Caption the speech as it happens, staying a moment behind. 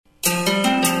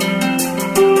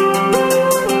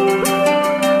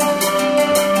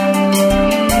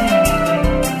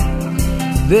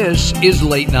This is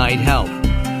Late Night Health.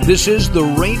 This is the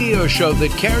radio show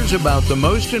that cares about the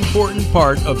most important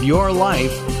part of your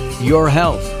life, your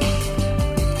health.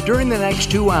 During the next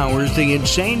 2 hours, the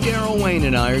insane Daryl Wayne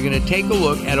and I are going to take a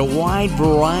look at a wide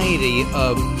variety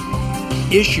of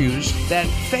issues that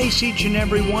face each and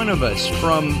every one of us,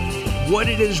 from what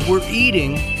it is we're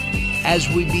eating as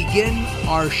we begin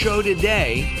our show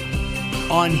today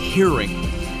on hearing.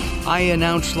 I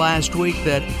announced last week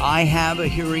that I have a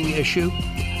hearing issue.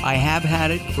 I have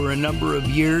had it for a number of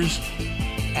years,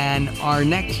 and our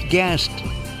next guest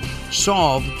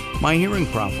solved my hearing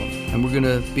problem, and we're going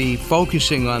to be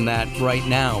focusing on that right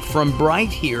now. From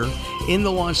Brighthear in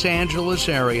the Los Angeles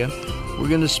area, we're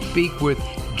going to speak with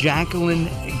Jaklin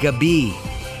Gabaee.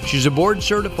 She's a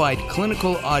board-certified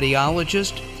clinical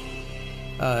audiologist.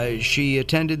 She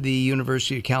attended the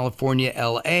University of California,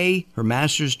 L.A., her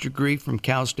master's degree from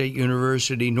Cal State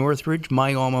University, Northridge,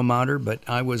 my alma mater, but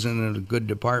I wasn't in a good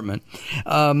department.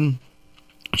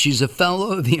 She's a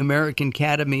fellow of the American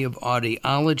Academy of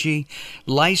Audiology,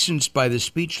 licensed by the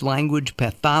Speech Language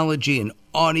Pathology and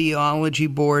Audiology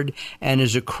Board, and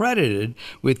is accredited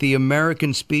with the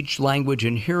American Speech Language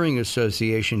and Hearing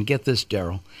Association. Get this,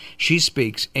 Daryl. She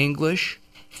speaks English,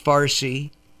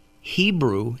 Farsi,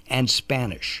 Hebrew, and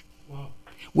Spanish. Wow.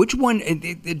 Which one,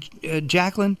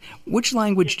 Jaklin, which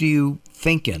language do you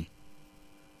think in?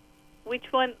 Which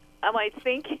one am I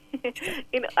thinking?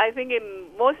 I think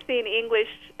mostly in English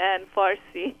and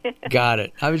Farsi. Got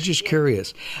it. I was just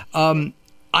curious. I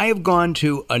have gone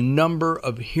to a number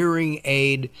of hearing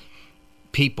aid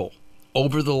people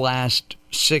over the last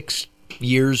 6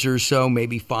 years or so,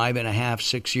 maybe 5.5,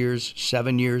 6 years,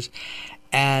 7 years,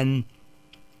 and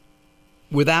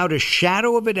without a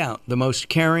shadow of a doubt, the most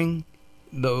caring,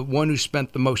 the one who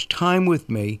spent the most time with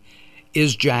me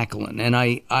is Jaklin, and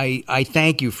I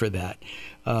thank you for that.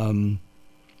 Do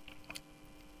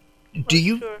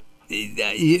you, sure.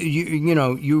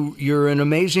 You're an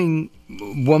amazing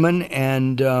woman,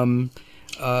 and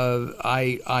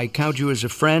I count you as a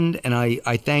friend, and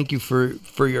I thank you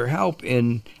for your help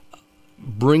in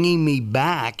bringing me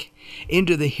back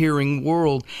into the hearing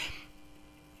world.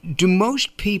 Do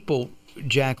most people,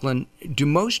 Jaklin,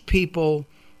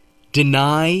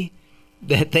 deny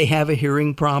that they have a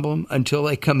hearing problem until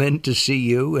they come in to see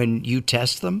you and you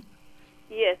test them?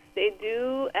 Yes, they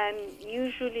do, and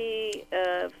usually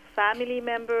a family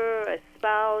member, a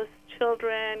spouse,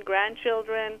 children,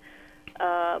 grandchildren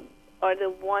are the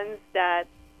ones that,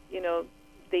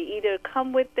 they either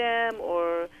come with them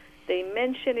or they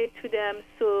mention it to them.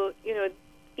 So,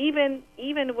 even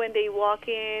when they walk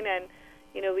in and,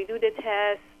 we do the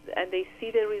test and they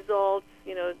see the results,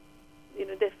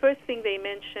 the first thing they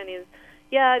mention is,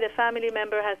 the family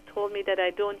member has told me that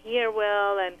I don't hear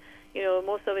well, and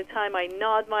most of the time I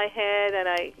nod my head, and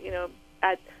I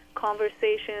at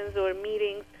conversations or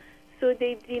meetings, so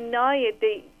they deny it.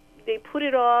 They put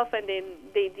it off, and then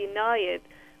they deny it,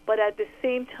 but at the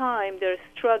same time they're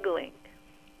struggling,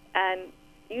 and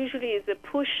usually it's a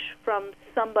push from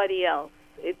somebody else.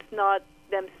 It's not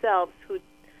themselves who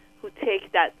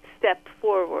take that step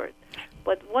forward.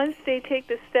 But once they take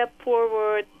the step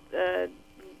forward,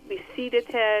 we see the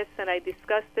test, and I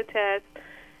discuss the test,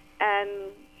 and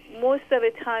most of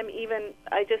the time even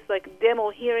I just demo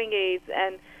hearing aids,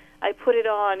 and I put it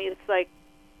on. It's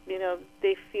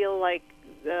they feel like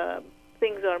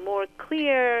things are more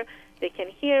clear, they can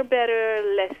hear better,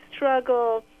 less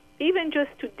struggle, even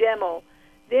just to demo.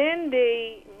 Then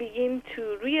they begin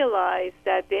to realize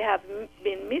that they have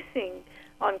been missing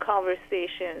on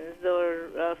conversations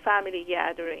or family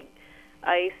gathering.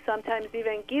 I sometimes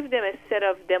even give them a set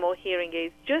of demo hearing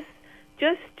aids just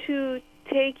to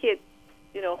take it,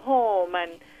 home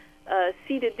and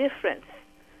see the difference.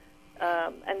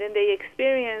 And then they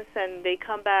experience, and they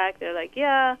come back. They're like,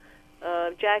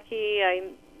 Jackie,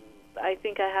 I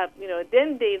think I have.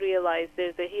 Then they realize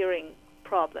there's a hearing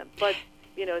problem. But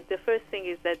the first thing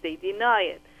is that they deny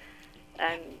it,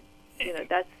 and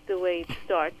that's the way it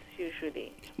starts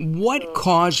usually. What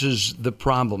causes the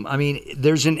problem? I mean,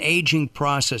 there's an aging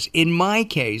process. In my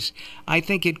case, I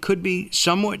think it could be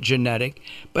somewhat genetic,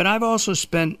 but I've also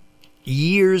spent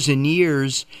years and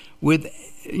years with,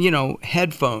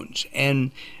 headphones.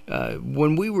 And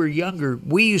when we were younger,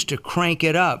 we used to crank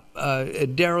it up.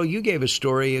 Daryl, you gave a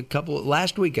story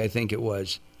last week, I think it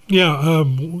was. Yeah,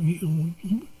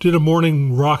 did a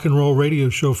morning rock and roll radio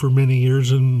show for many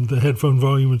years, and the headphone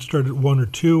volume would start at 1 or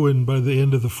 2, and by the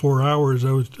end of the 4 hours,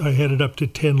 I had it up to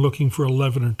 10, looking for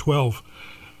 11 or 12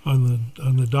 on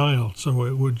the dial. So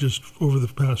it would just over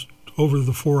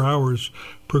the 4 hours,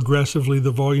 progressively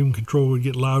the volume control would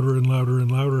get louder and louder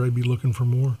and louder. I'd be looking for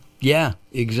more. Yeah,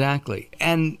 exactly.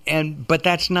 But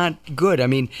that's not good. I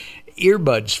mean,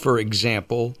 earbuds, for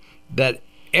example, that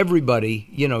everybody,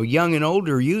 young and old,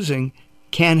 are using,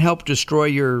 can help destroy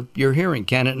your hearing,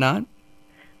 can it not?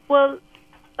 Well,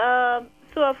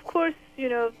 so of course,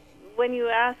 when you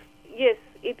ask, yes,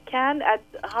 it can at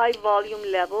high volume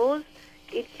levels.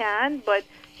 It can, but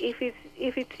if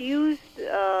it's used,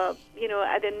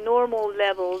 at a normal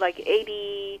level, like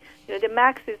 80, the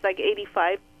max is like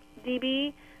 85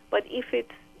 dB. But if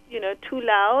it's, too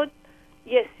loud,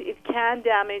 yes, it can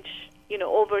damage,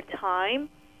 over time.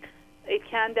 It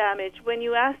can damage. When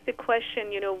you ask the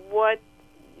question,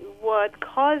 what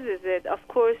causes it, of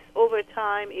course, over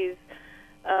time is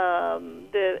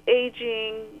the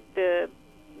aging, the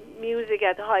music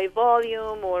at high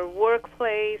volume, or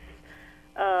workplace,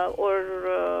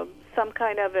 or some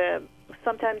kind of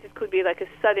sometimes it could be like a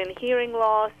sudden hearing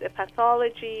loss, a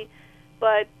pathology,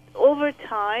 but over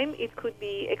time it could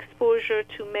be exposure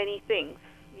to many things.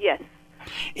 Yes.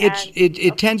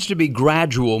 It tends to be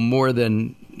gradual more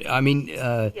than,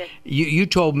 yes. you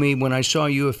told me when I saw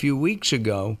you a few weeks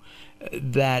ago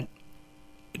that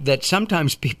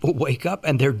sometimes people wake up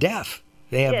and they're deaf.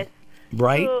 They have, yes.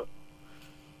 Right? So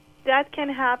that can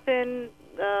happen.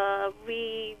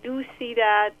 We do see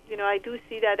that, I do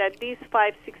see that at least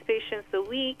 5-6 patients a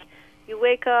week. You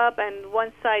wake up and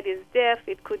one side is deaf.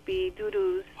 It could be due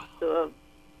to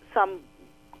some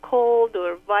cold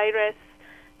or virus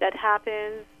that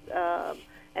happens,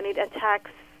 and it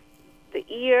attacks the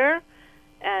ear,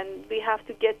 and we have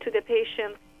to get to the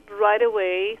patient right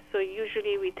away. So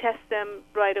usually we test them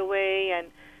right away,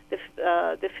 and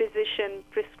the physician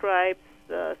prescribes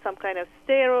some kind of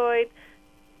steroid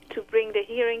to bring the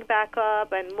hearing back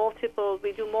up, and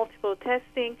we do multiple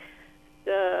testing.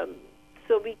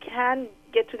 So we can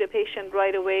get to the patient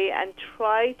right away and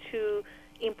try to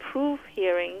improve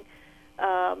hearing.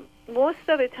 Most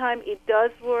of the time it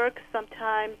does work.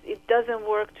 Sometimes it doesn't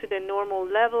work to the normal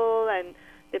level, and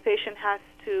the patient has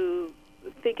to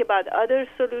think about other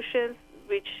solutions,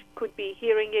 which could be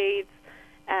hearing aids.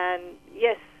 And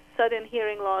yes, sudden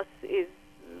hearing loss is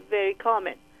very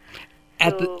common.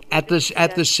 At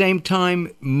the same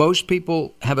time, most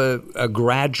people have a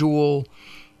gradual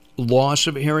loss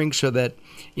of hearing, so that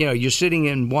you're sitting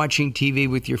and watching TV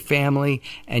with your family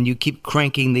and you keep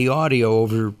cranking the audio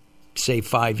over, say,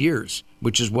 5 years,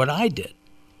 which is what I did.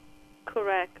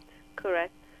 Correct.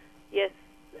 Yes,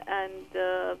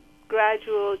 and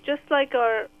gradual, just like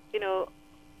our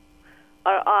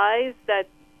eyes, that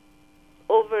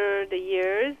over the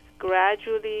years,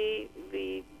 gradually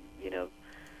we,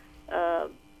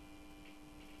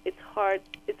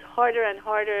 it's harder and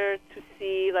harder to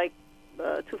see,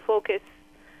 to focus.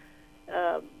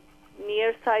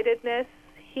 Nearsightedness,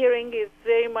 hearing is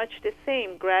very much the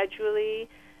same. Gradually,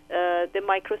 the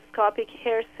microscopic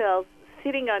hair cells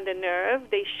sitting on the nerve,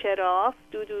 they shed off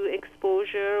due to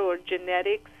exposure or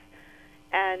genetics,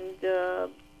 and the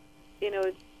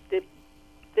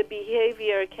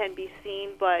behavior can be seen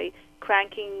by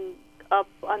cranking up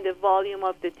on the volume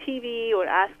of the TV or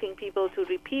asking people to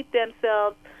repeat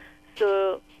themselves.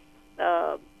 So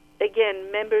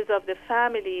again, members of the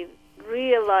family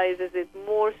realizes it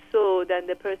more so than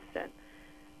the person.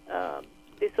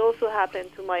 This also happened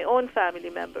to my own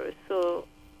family members, so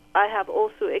I have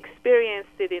also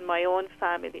experienced it in my own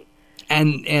family.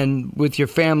 And with your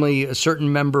family, a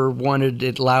certain member wanted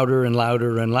it louder and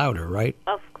louder and louder, right?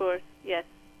 Of course, yes.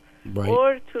 Right.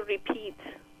 Or to repeat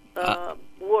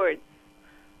words.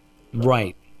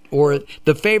 Right. Or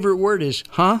the favorite word is,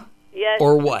 huh? Yes.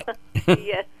 Or what?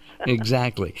 Yes.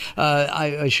 Exactly.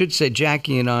 I should say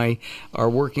Jackie and I are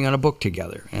working on a book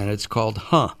together, and it's called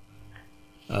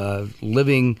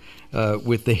Living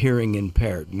with the Hearing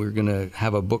Impaired. We're going to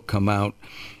have a book come out.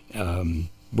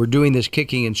 We're doing this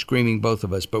kicking and screaming, both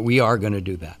of us, but we are going to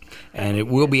do that. And it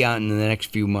will be out in the next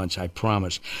few months, I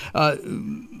promise.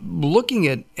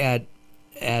 Looking at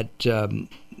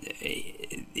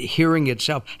hearing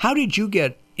itself, how did you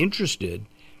get interested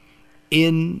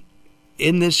in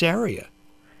this area?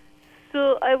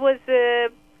 So I was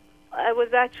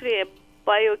actually a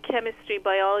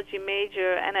biology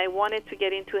major, and I wanted to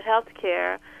get into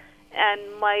healthcare. And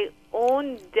my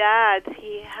own dad,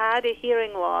 he had a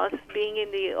hearing loss being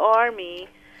in the Army,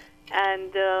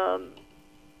 and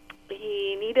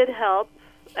he needed help.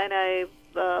 And I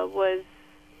was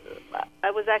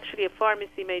actually a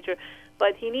pharmacy major,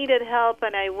 but he needed help,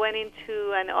 and I went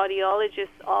into an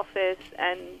audiologist's office,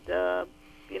 and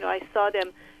I saw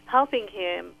them helping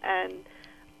him. And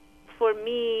for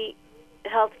me,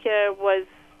 healthcare was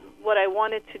what I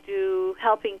wanted to do,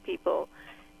 helping people.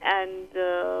 And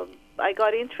I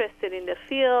got interested in the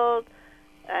field.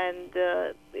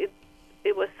 and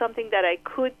it was something that I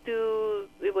could do.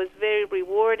 It was very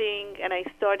rewarding, and I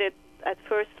started at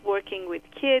first working with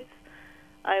kids.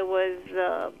 I was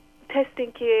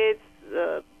testing kids,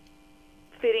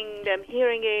 fitting them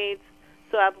hearing aids.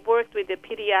 So I've worked with the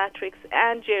pediatrics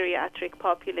and geriatric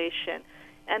population,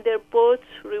 and they're both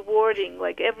rewarding.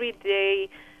 Like every day,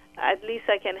 at least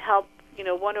I can help,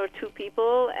 one or two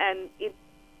people, and it's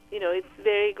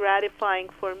very gratifying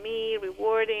for me,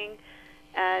 rewarding,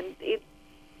 and it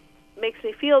makes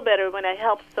me feel better when I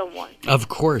help someone. Of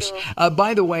course. So,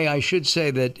 by the way, I should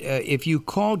say that if you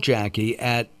call Jackie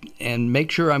and make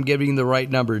sure I'm giving the right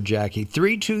number, Jackie,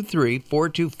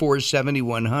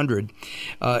 323-424-7100.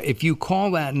 If you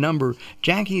call that number,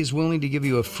 Jackie is willing to give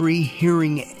you a free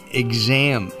hearing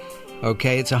exam.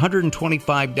 Okay, it's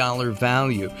 $125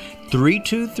 value.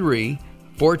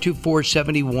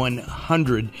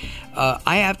 323-424-7100.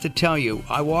 I have to tell you,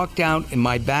 I walked out in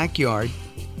my backyard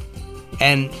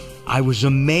and I was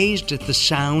amazed at the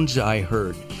sounds I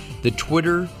heard. The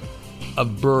twitter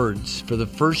of birds for the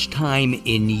first time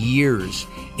in years.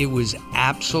 It was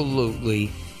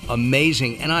absolutely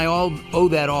amazing. And I owe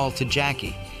that all to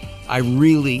Jackie. I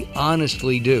really,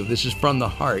 honestly do. This is from the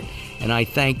heart. And I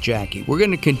thank Jackie. We're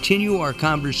going to continue our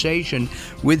conversation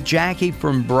with Jackie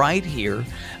from Brighthear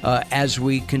as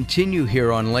we continue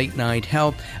here on Late Night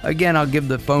Health. Again, I'll give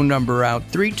the phone number out,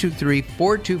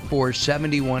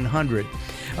 323-424-7100.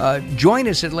 Join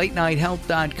us at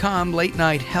latenighthealth.com,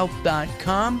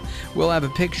 latenighthealth.com. We'll have a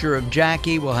picture of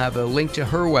Jackie. We'll have a link to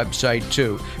her website,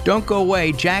 too. Don't go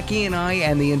away. Jackie and I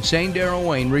and the insane Daryl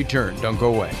Wayne return. Don't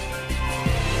go away.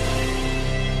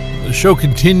 The show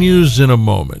continues in a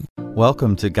moment.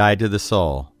 Welcome to Guide to the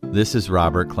Soul. This is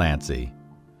Robert Clancy.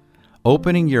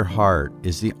 Opening your heart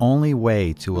is the only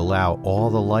way to allow all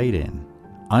the light in.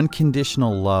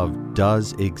 Unconditional love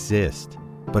does exist,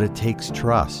 but it takes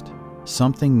trust,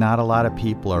 something not a lot of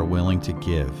people are willing to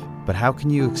give. But how can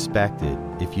you expect it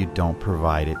if you don't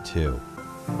provide it too?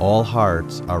 All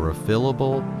hearts are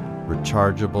refillable,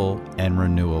 rechargeable, and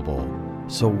renewable.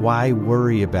 So why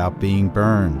worry about being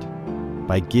burned?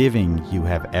 By giving, you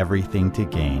have everything to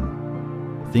gain.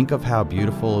 Think of how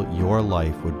beautiful your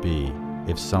life would be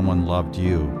if someone loved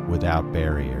you without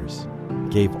barriers,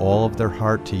 gave all of their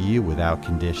heart to you without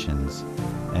conditions,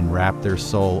 and wrapped their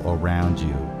soul around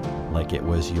you like it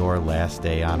was your last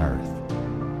day on earth.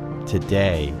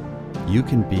 Today, you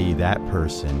can be that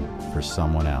person for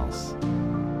someone else.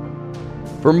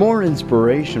 For more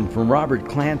inspiration from Robert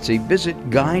Clancy, visit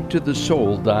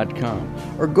guidetothesoul.com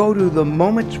or go to the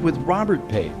Moments with Robert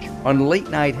page on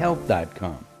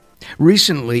latenighthealth.com.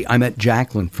 Recently, I met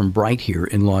Jaklin from Brighthear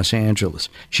in Los Angeles.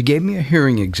 She gave me a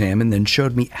hearing exam and then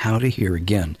showed me how to hear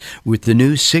again with the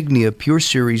new Signia Pure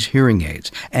Series hearing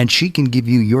aids, and she can give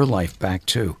you your life back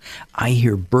too. I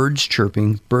hear birds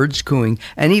chirping, birds cooing,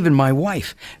 and even my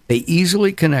wife. They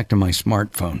easily connect to my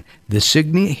smartphone. The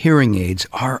Signia hearing aids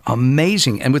are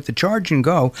amazing, and with the charge and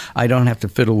go, I don't have to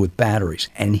fiddle with batteries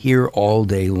and hear all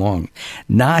day long.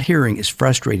 Not hearing is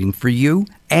frustrating for you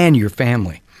and your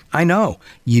family. I know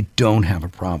you don't have a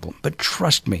problem, but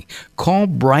trust me, call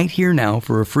Brighthear now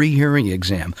for a free hearing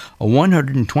exam, a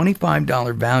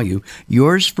 $125 value,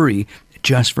 yours free,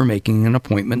 just for making an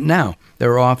appointment now.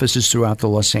 There are offices throughout the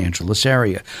Los Angeles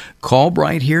area. Call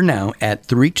Brighthear now at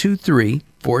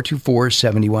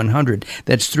 323-424-7100.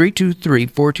 That's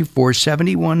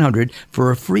 323-424-7100 for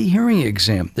a free hearing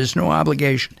exam. There's no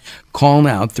obligation. Call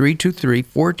now,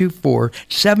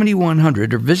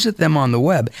 323-424-7100, or visit them on the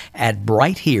web at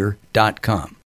brighthear.com.